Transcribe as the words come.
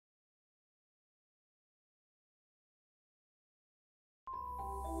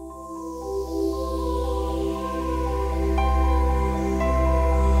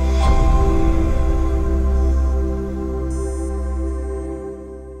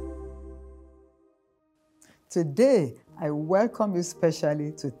Today, I welcome you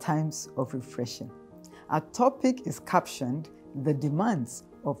specially to Times of Refreshing. Our topic is captioned, The Demands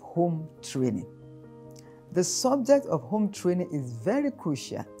of Home Training. The subject of home training is very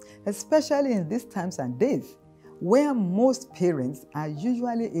crucial, especially in these times and days, where most parents are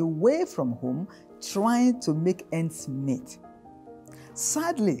usually away from home trying to make ends meet.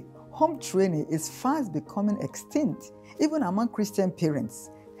 Sadly, home training is fast becoming extinct, even among Christian parents.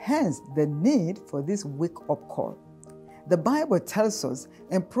 Hence, the need for this wake-up call. The Bible tells us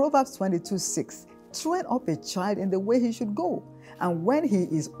in Proverbs 22:6, train up a child in the way he should go, and when he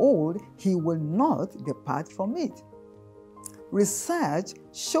is old, he will not depart from it. Research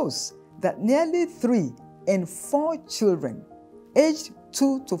shows that nearly 3 in 4 children aged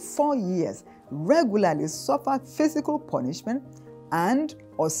 2 to 4 years regularly suffer physical punishment and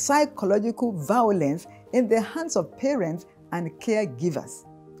or psychological violence in the hands of parents and caregivers.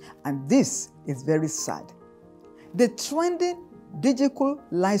 And this is very sad. The trending digital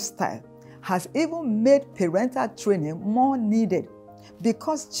lifestyle has even made parental training more needed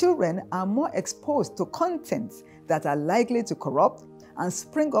because children are more exposed to contents that are likely to corrupt and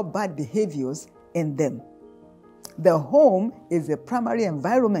spring up bad behaviors in them. The home is the primary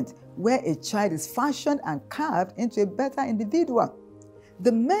environment where a child is fashioned and carved into a better individual.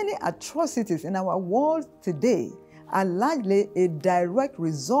 The many atrocities in our world today are largely a direct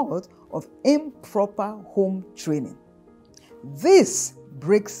result of improper home training. This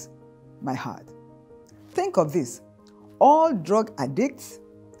breaks my heart. Think of this. All drug addicts,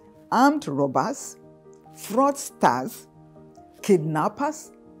 armed robbers, fraudsters,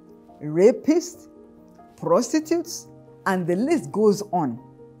 kidnappers, rapists, prostitutes, and the list goes on,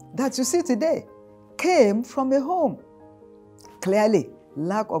 that you see today came from a home. Clearly,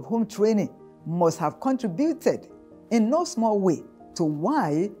 lack of home training must have contributed in no small way to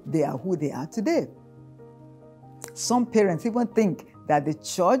why they are who they are today. Some parents even think that the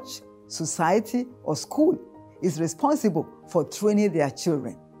church, society, or school is responsible for training their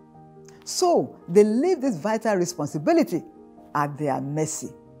children. So they leave this vital responsibility at their mercy.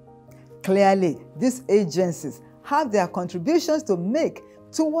 Clearly, these agencies have their contributions to make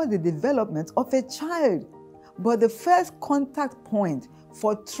toward the development of a child. But the first contact point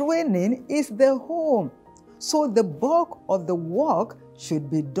for training is the home. So the bulk of the work should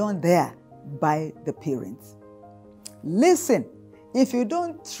be done there by the parents. Listen, if you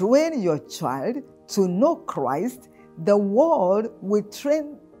don't train your child to know Christ, the world will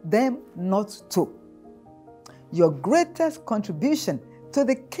train them not to. Your greatest contribution to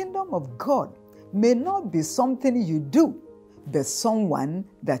the kingdom of God may not be something you do, but someone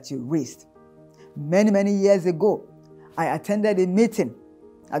that you raised. Many years ago, I attended a meeting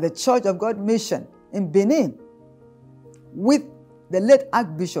at the Church of God Mission in Benin with the late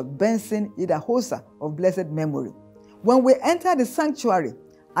Archbishop Benson Idahosa of blessed memory. When we entered the sanctuary,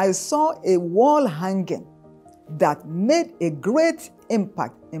 I saw a wall hanging that made a great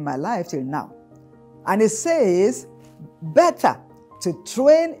impact in my life till now. And it says, better to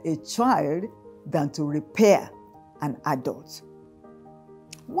train a child than to repair an adult.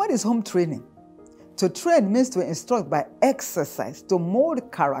 What is home training? To train means to instruct by exercise, to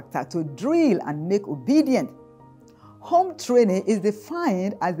mold character, to drill and make obedient. Home training is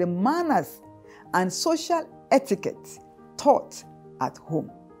defined as the manners and social etiquette taught at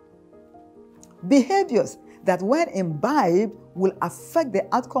home. Behaviors that when imbibed will affect the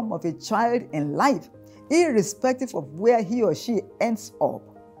outcome of a child in life, irrespective of where he or she ends up.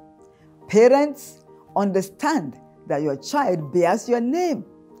 Parents, understand that your child bears your name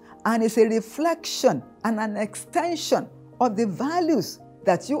and is a reflection and an extension of the values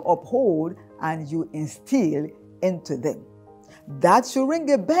that you uphold and you instill into them. That should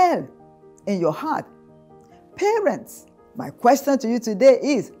ring a bell in your heart. Parents, my question to you today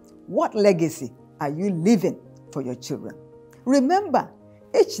is, what legacy are you leaving for your children? Remember,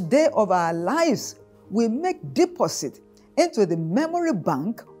 each day of our lives we make deposit into the memory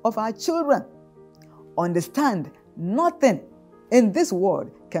bank of our children. Understand, nothing in this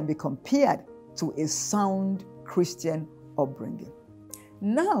world can be compared to a sound Christian upbringing.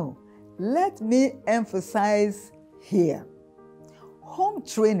 Now, let me emphasize here. Home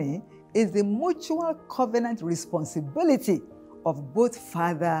training is the mutual covenant responsibility of both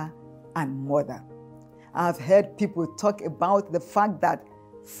father and mother. I've heard people talk about the fact that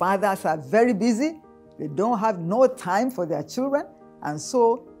fathers are very busy, they don't have no time for their children, and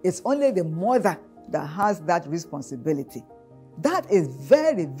so it's only the mother that has that responsibility. That is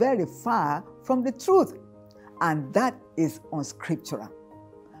very far from the truth, and that is unscriptural.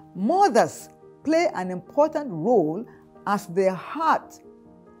 Mothers play an important role as the heart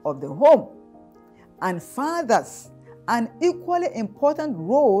of the home. and fathers an equally important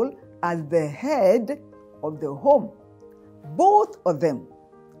role as the head of the home. Both of them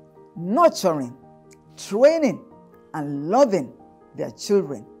nurturing, training, and loving their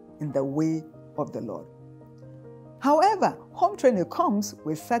children in the way of the Lord. However, home training comes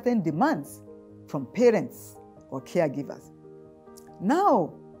with certain demands from parents or caregivers.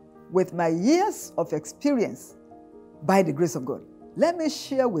 Now, with my years of experience, by the grace of God, let me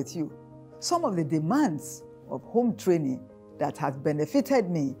share with you some of the demands of home training that has benefited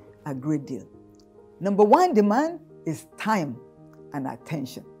me a great deal. Number one demand is time and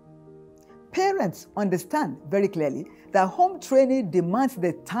attention. Parents understand very clearly that home training demands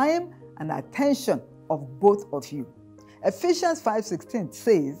the time and attention of both of you. Ephesians 5:16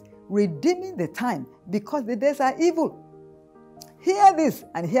 says, redeeming the time because the days are evil. Hear this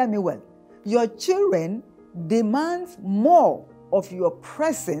and hear me well. Your children demand more of your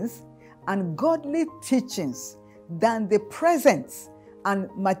presence and godly teachings than the presents and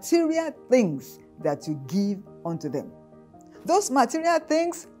material things that you give unto them. Those material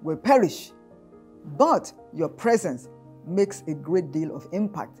things will perish, but your presence makes a great deal of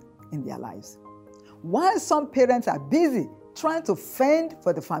impact in their lives. While some parents are busy trying to fend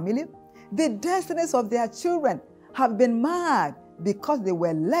for the family, the destinies of their children have been marred because they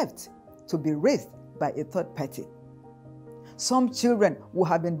were left to be raised by a third party. Some children who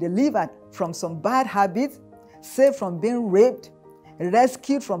have been delivered from some bad habits, saved from being raped,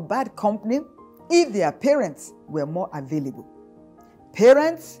 rescued from bad company, if their parents were more available.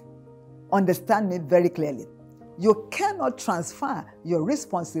 Parents, understand me very clearly. You cannot transfer your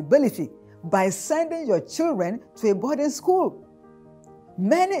responsibility by sending your children to a boarding school.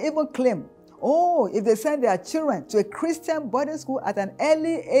 Many even claim, if they send their children to a Christian boarding school at an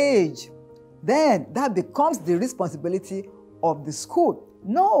early age, then that becomes the responsibility of the school.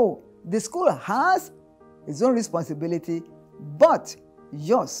 No, the school has its own responsibility, but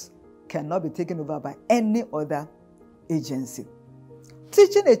yours cannot be taken over by any other agency.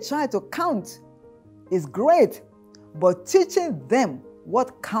 Teaching a child to count is great, but teaching them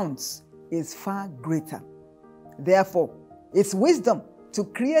what counts is far greater. Therefore, it's wisdom to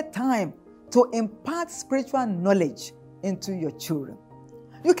create time to impart spiritual knowledge into your children.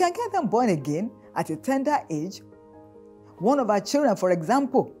 You can get them born again at a tender age. One of our children, for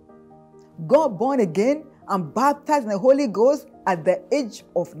example, got born again and baptized in the Holy Ghost at the age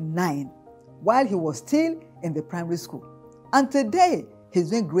of 9, while he was still in the primary school. And today, he's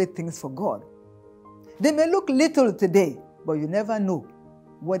doing great things for God. They may look little today, but you never know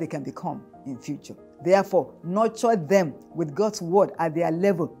what they can become in future. Therefore, nurture them with God's word at their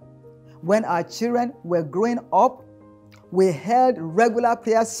level. When our children were growing up, we held regular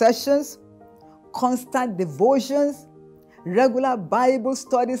prayer sessions, constant devotions, regular Bible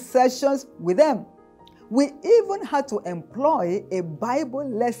study sessions with them. We even had to employ a Bible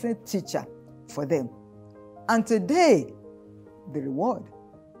lesson teacher for them. And today, the reward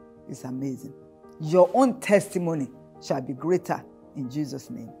is amazing. Your own testimony shall be greater in Jesus'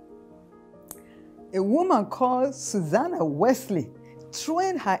 name. A woman called Susanna Wesley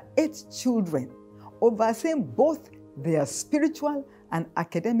trained her 8 children, overseeing both their spiritual and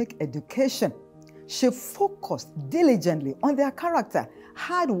academic education. She focused diligently on their character,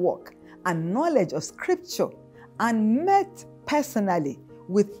 hard work, and knowledge of Scripture, and met personally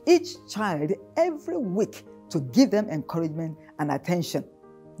with each child every week to give them encouragement and attention.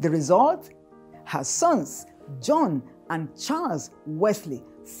 The result? Her sons, John and Charles Wesley,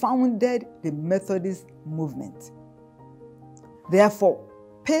 founded the Methodist movement. Therefore,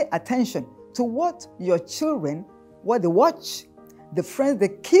 pay attention to what your children, what they watch, the friends they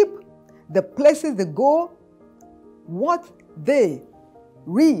keep, the places they go, what they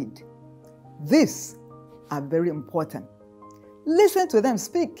read. These are very important. Listen to them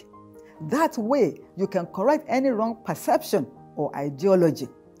speak. That way, you can correct any wrong perception or ideology.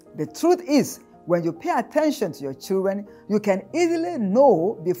 The truth is, when you pay attention to your children, you can easily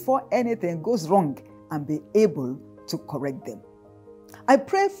know before anything goes wrong and be able to correct them. I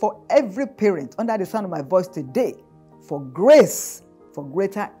pray for every parent under the sound of my voice today for grace, for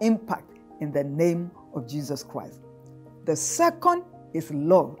greater impact in the name of Jesus Christ. The second is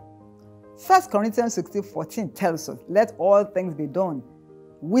love. 1 Corinthians 16:14 tells us, let all things be done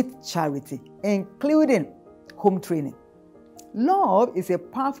with charity, including home training. Love is a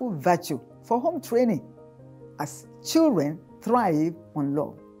powerful virtue for home training, as children thrive on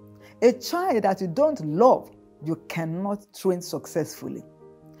love. A child that you don't love, you cannot train successfully.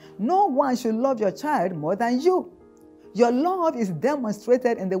 No one should love your child more than you. Your love is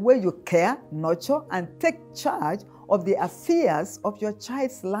demonstrated in the way you care, nurture, and take charge of the affairs of your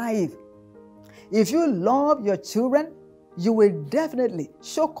child's life. If you love your children, you will definitely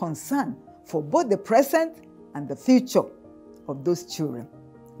show concern for both the present and the future of those children.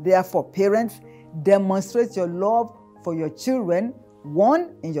 Therefore, parents, demonstrate your love for your children,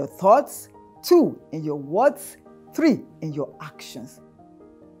 1, in your thoughts, 2, in your words, 3, in your actions.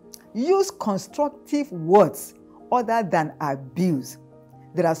 Use constructive words other than abuse.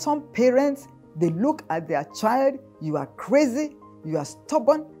 There are some parents, they look at their child, you are crazy, you are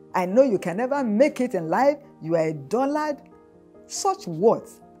stubborn, I know you can never make it in life, you are a dullard. Such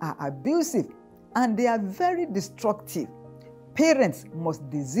words are abusive and they are very destructive. Parents must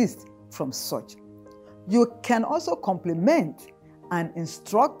desist from such. You can also compliment and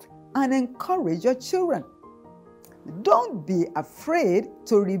instruct and encourage your children. Don't be afraid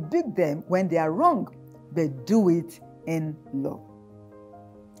to rebuke them when they are wrong, but do it in love.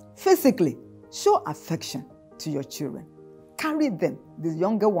 Physically, show affection to your children. Carry them, the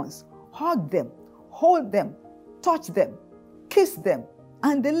younger ones, hug them, hold them, touch them, kiss them,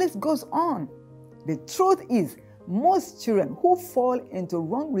 and the list goes on. The truth is, most children who fall into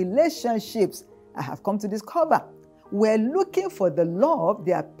wrong relationships, I have come to discover, were looking for the love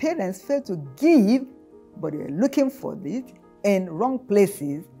their parents failed to give, but they were looking for it in wrong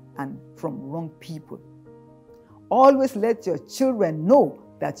places and from wrong people. Always let your children know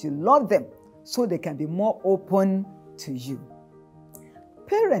that you love them so they can be more open to you.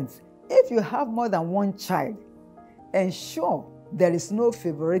 Parents, if you have more than one child, ensure there is no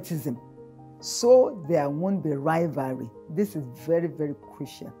favoritism so there won't be rivalry. This is very, very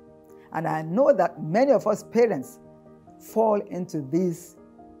crucial. And I know that many of us parents fall into this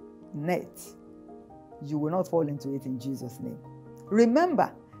net. You will not fall into it in Jesus' name.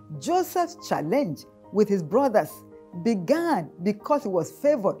 Remember, Joseph's challenge with his brothers began because he was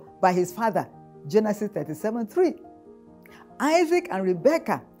favored by his father, Genesis 37:3. Isaac and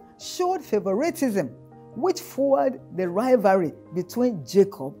Rebekah showed favoritism, which fueled the rivalry between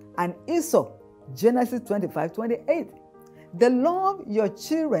Jacob and Esau, Genesis 25:28. The love your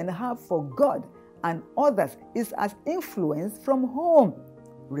children have for God and others is as influence from home.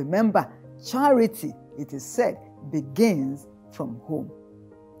 Remember, charity, it is said, begins from home.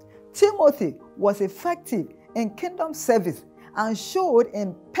 Timothy was effective in kingdom service and showed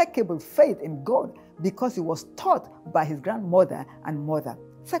impeccable faith in God because he was taught by his grandmother and mother.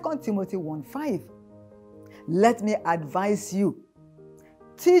 2 Timothy 1:5. Let me advise you,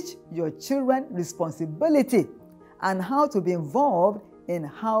 teach your children responsibility and how to be involved in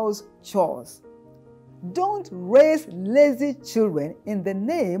house chores. Don't raise lazy children in the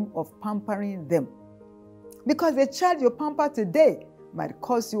name of pampering them, because the child you pamper today might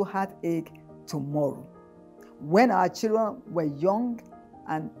cause you heartache tomorrow. When our children were young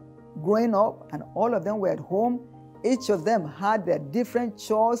and growing up and all of them were at home, each of them had their different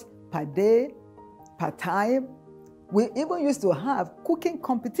chores per day, per time. We even used to have cooking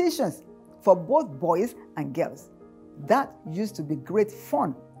competitions for both boys and girls. That used to be great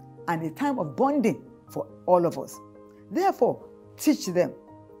fun and a time of bonding for all of us. Therefore, teach them.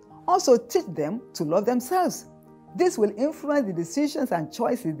 Also teach them to love themselves. This will influence the decisions and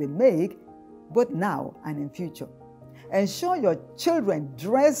choices they make both now and in future. Ensure your children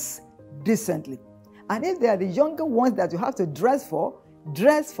dress decently. And if they are the younger ones that you have to dress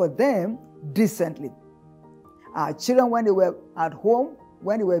for them decently. Our children, when they were at home,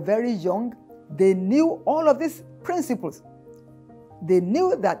 when they were very young, they knew all of these principles. They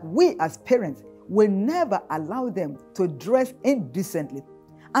knew that we as parents will never allow them to dress indecently.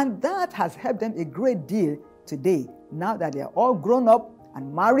 And that has helped them a great deal today, now that they are all grown up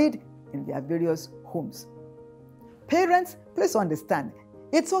and married in their various homes. Parents, please understand,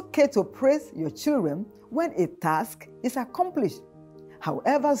 it's okay to praise your children when a task is accomplished.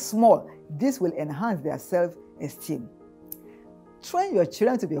 However small, this will enhance their self-esteem. Train your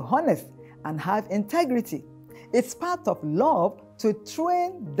children to be honest and have integrity. It's part of love to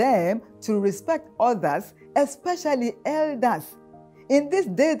train them to respect others, especially elders. In this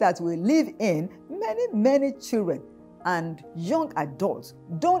day that we live in, many children and young adults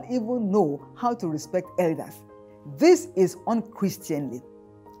don't even know how to respect elders. This is unchristianly.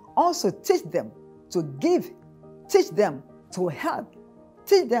 Also teach them to give, teach them to help,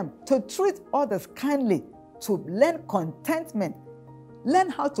 teach them to treat others kindly, to learn contentment, learn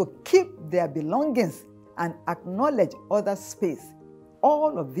how to keep their belongings and acknowledge others' space.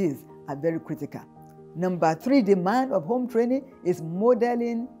 All of these are very critical. Number 3 demand of home training is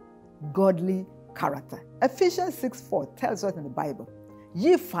modeling godly character. Ephesians 6:4 tells us in the Bible,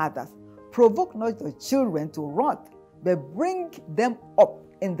 "Ye fathers, provoke not your children to wrath, but bring them up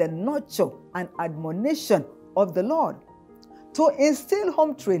in the nurture and admonition of the Lord." To instill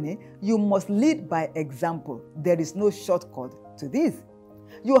home training, you must lead by example. There is no shortcut to this.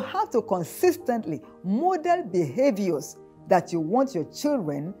 You have to consistently model behaviors that you want your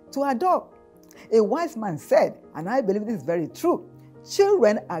children to adopt. A wise man said, and I believe this is very true,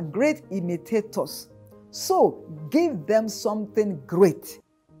 children are great imitators. So give them something great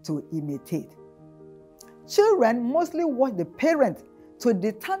to imitate. Children mostly watch the parent to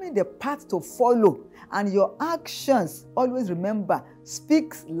determine the path to follow, and your actions, always remember,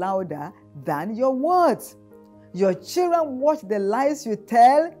 speaks louder than your words. Your children watch the lies you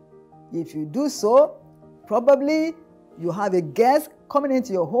tell. If you do so, probably you have a guest coming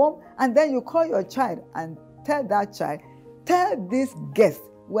into your home, and then you call your child and tell that child, tell this guest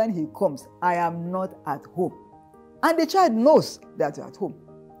when he comes, I am not at home. And the child knows that you're at home.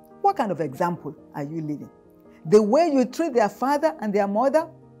 What kind of example are you living? The way you treat their father and their mother,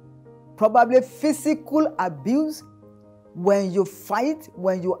 probably physical abuse, when you fight,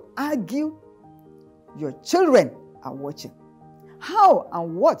 when you argue, your children are watching. How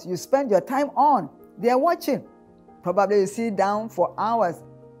and what you spend your time on, they are watching. Probably you sit down for hours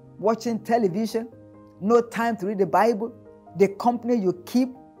watching television, no time to read the Bible, the company you keep,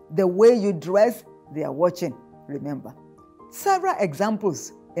 the way you dress, they are watching, remember. Several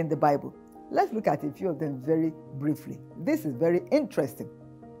examples in the Bible. Let's look at a few of them very briefly. This is very interesting.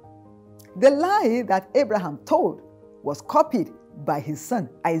 The lie that Abraham told was copied by his son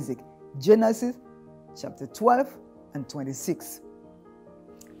Isaac. Genesis chapter 12 and 26.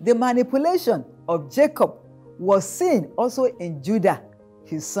 The manipulation of Jacob was seen also in Judah,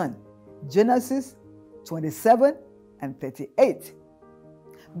 his son. Genesis 27 and 38.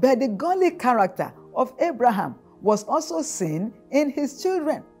 But the godly character of Abraham was also seen in his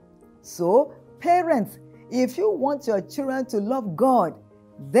children. So, parents, if you want your children to love God,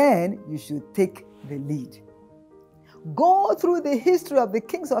 then you should take the lead. Go through the history of the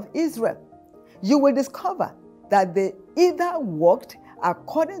kings of Israel. You will discover that they either walked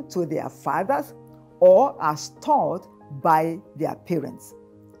according to their fathers or as taught by their parents.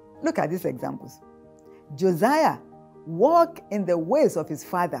 Look at these examples. Josiah walked in the ways of his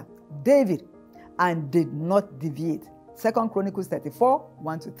father, David, and did not deviate. 2 Chronicles 34,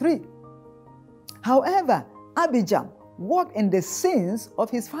 1-3. However, Abijam walked in the sins of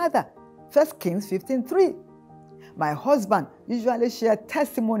his father, 1 Kings 15:3. My husband usually shared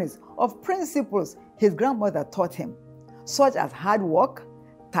testimonies of principles his grandmother taught him, such as hard work,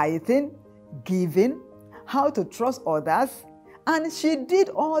 tithing, giving, how to trust others, and she did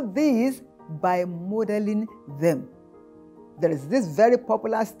all these by modeling them. There is this very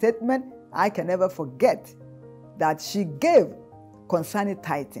popular statement I can never forget that she gave concerning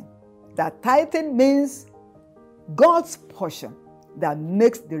tithing. That tithing means God's portion that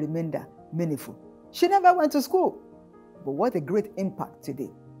makes the remainder meaningful. She never went to school, but what a great impact today.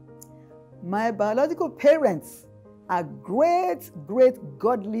 My biological parents are great, great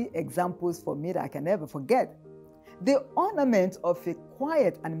godly examples for me that I can never forget. The ornament of a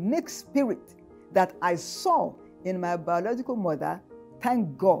quiet and meek spirit that I saw in my biological mother,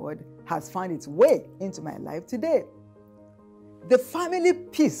 thank God, has found its way into my life today. The family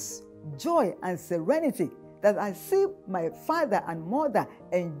peace, joy, and serenity that I see my father and mother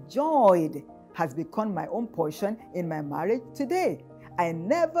enjoyed has become my own portion in my marriage today. I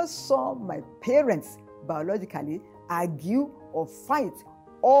never saw my parents biologically argue or fight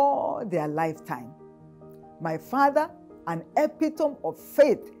all their lifetime. My father, an epitome of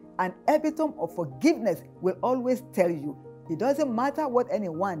faith, an epitome of forgiveness, will always tell you, it doesn't matter what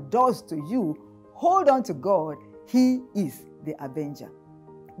anyone does to you, hold on to God, He is the avenger.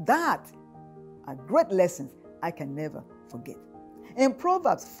 That are great lessons I can never forget. In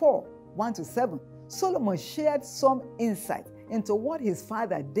Proverbs 4, 1-7, Solomon shared some insight into what his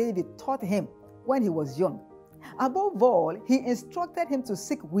father David taught him when he was young. Above all, he instructed him to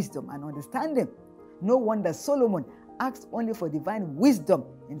seek wisdom and understanding. No wonder Solomon asked only for divine wisdom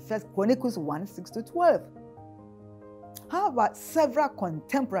in 1 Chronicles 1, 6-12. How about several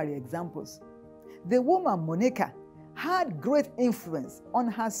contemporary examples? The woman Monica had great influence on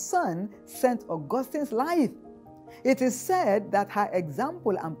her son St. Augustine's life. It is said that her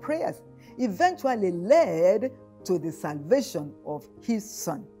example and prayers eventually led to the salvation of his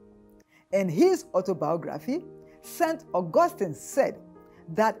son. In his autobiography, St. Augustine said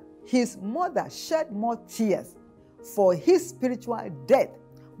that his mother shed more tears for his spiritual death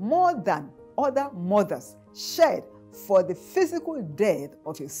more than other mothers shed for the physical death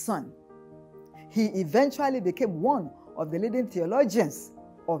of his son. He eventually became one of the leading theologians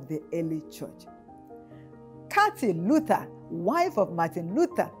of the early church. Kathy Luther, wife of Martin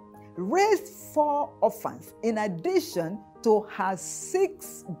Luther, raised 4 orphans in addition to her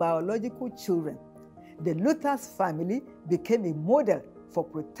 6 biological children. The Luther's family became a model for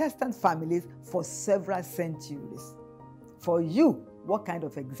Protestant families for several centuries. For you, what kind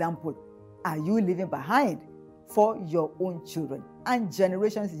of example are you leaving behind for your own children and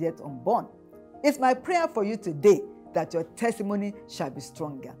generations yet unborn? It's my prayer for you today that your testimony shall be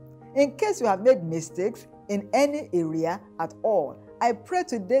stronger. In case you have made mistakes in any area at all, I pray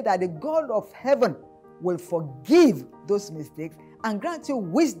today that the God of heaven will forgive those mistakes and grant you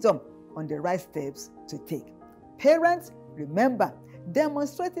wisdom on the right steps to take. Parents, remember,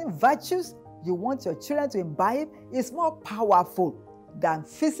 demonstrating virtues you want your children to imbibe is more powerful than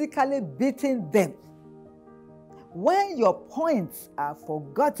physically beating them. When your points are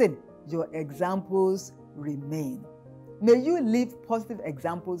forgotten, your examples remain. May you leave positive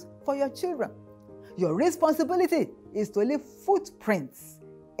examples for your children. Your responsibility is to leave footprints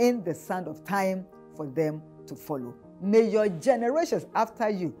in the sand of time for them to follow. May your generations after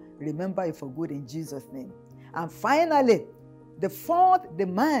you remember you for good in Jesus' name. And finally, the 4th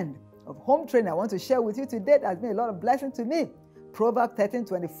demand of home training I want to share with you today that has been a lot of blessing to me. Proverbs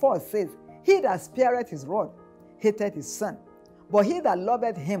 13:24 says, "He that spareth his rod hateth his son, but he that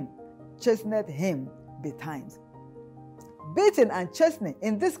loveth him chasteneth him betimes." Beating and chastening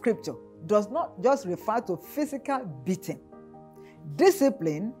in this scripture does not just refer to physical beating.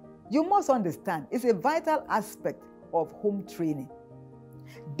 Discipline, you must understand, is a vital aspect of home training.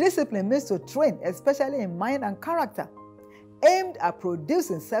 Discipline means to train, especially in mind and character, aimed at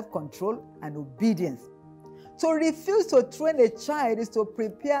producing self-control and obedience. To refuse to train a child is to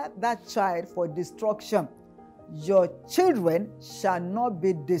prepare that child for destruction. Your children shall not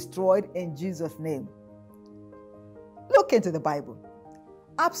be destroyed in Jesus' name. Look into the Bible.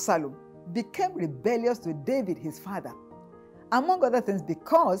 Absalom became rebellious to David, his father, among other things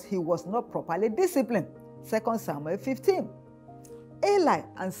because he was not properly disciplined. 2 Samuel 15. Eli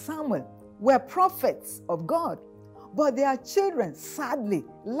and Samuel were prophets of God, but their children sadly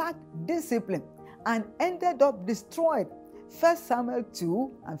lacked discipline and ended up destroyed. 1 Samuel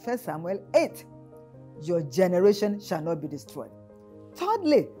 2 and 1 Samuel 8. Your generation shall not be destroyed.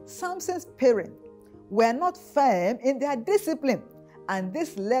 Thirdly, Samson's parents were not firm in their discipline, and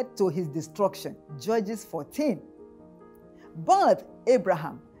this led to his destruction. Judges 14. But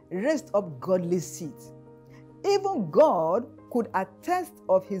Abraham raised up godly seeds. Even God could attest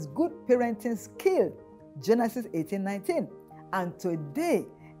of his good parenting skill. Genesis 18:19. And today,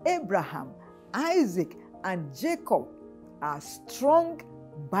 Abraham, Isaac, and Jacob are strong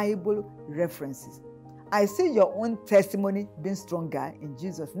Bible references. I see your own testimony being stronger in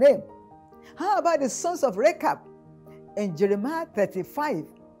Jesus' name. How about the sons of Rechab? In Jeremiah 35,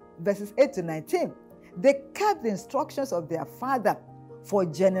 verses 8 to 19, they kept the instructions of their father for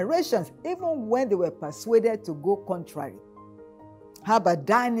generations, even when they were persuaded to go contrary. How about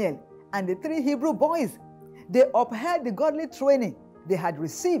Daniel and the 3 Hebrew boys? They upheld the godly training they had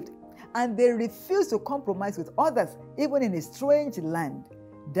received, and they refused to compromise with others, even in a strange land.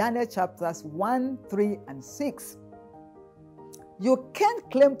 Daniel chapters 1, 3, and 6. You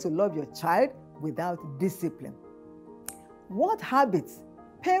can't claim to love your child without discipline. What habits,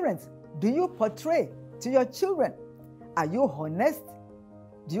 parents, do you portray to your children? Are you honest?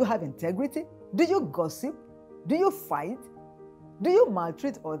 Do you have integrity? Do you gossip? Do you fight? Do you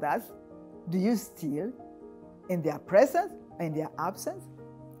maltreat others? Do you steal? In their presence and in their absence?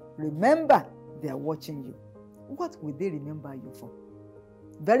 Remember, they are watching you. What will they remember you for?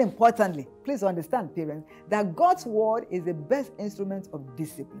 Very importantly, please understand, parents, that God's word is the best instrument of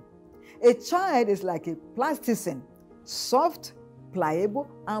discipline. A child is like a plasticine, soft, pliable,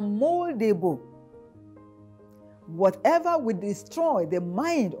 and mouldable. Whatever will destroy the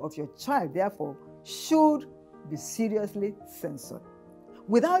mind of your child, therefore, should be seriously censored.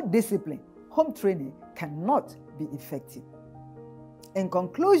 Without discipline, home training cannot be effective. In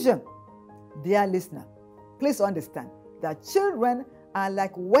conclusion, dear listener, please understand that children are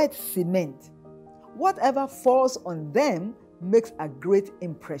like wet cement. Whatever falls on them makes a great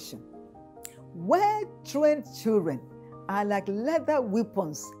impression. Well-trained children are like leather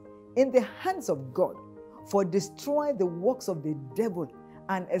weapons in the hands of God for destroying the works of the devil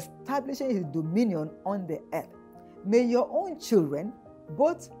and establishing his dominion on the earth. May your own children,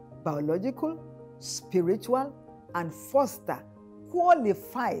 both biological, spiritual, and foster,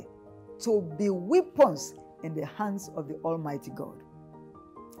 qualify to be weapons in the hands of the Almighty God.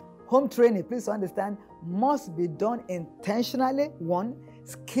 Home training, please understand, must be done intentionally, 1,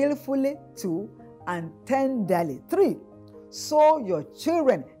 skillfully, 2, and tenderly, 3, so your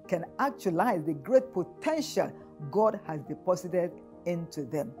children can actualize the great potential God has deposited into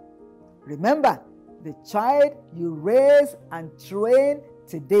them. Remember, The child you raise and train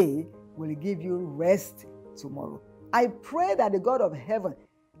today will give you rest tomorrow. I pray that the God of heaven,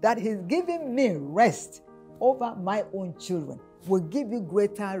 that He's giving me rest over my own children, will give you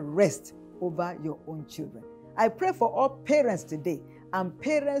greater rest over your own children. I pray for all parents today and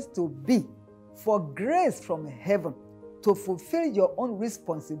parents to be, for grace from heaven to fulfill your own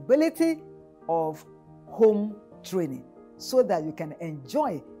responsibility of home training so that you can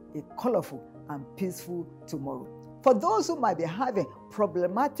enjoy a colorful and peaceful tomorrow. For those who might be having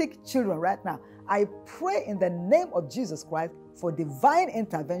problematic children right now, I pray in the name of Jesus Christ for divine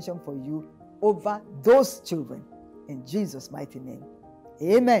intervention for you over those children. In Jesus' mighty name.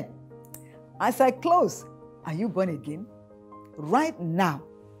 Amen. As I close, are you born again? Right now,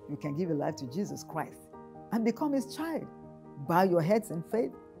 you can give your life to Jesus Christ and become His child. Bow your heads in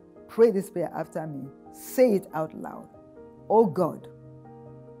faith. Pray this prayer after me. Say it out loud. Oh God,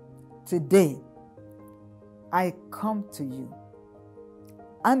 today I come to you.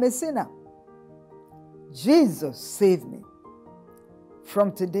 I'm a sinner. Jesus, save me.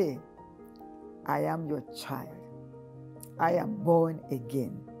 From today, I am your child. I am born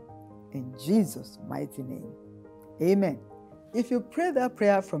again. In Jesus' mighty name. Amen. If you pray that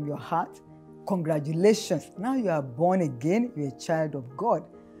prayer from your heart, congratulations. Now you are born again. You're a child of God.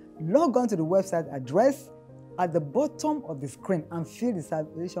 Log on to the website address at the bottom of the screen and fill the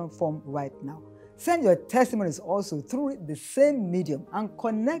salvation form right now. Send your testimonies also through the same medium and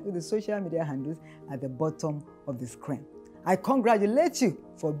connect with the social media handles at the bottom of the screen. I congratulate you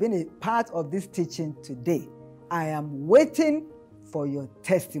for being a part of this teaching today. I am waiting for your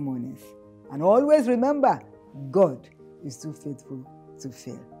testimonies. And always remember, God is too faithful to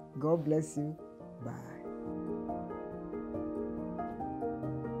fail. God bless you. Bye.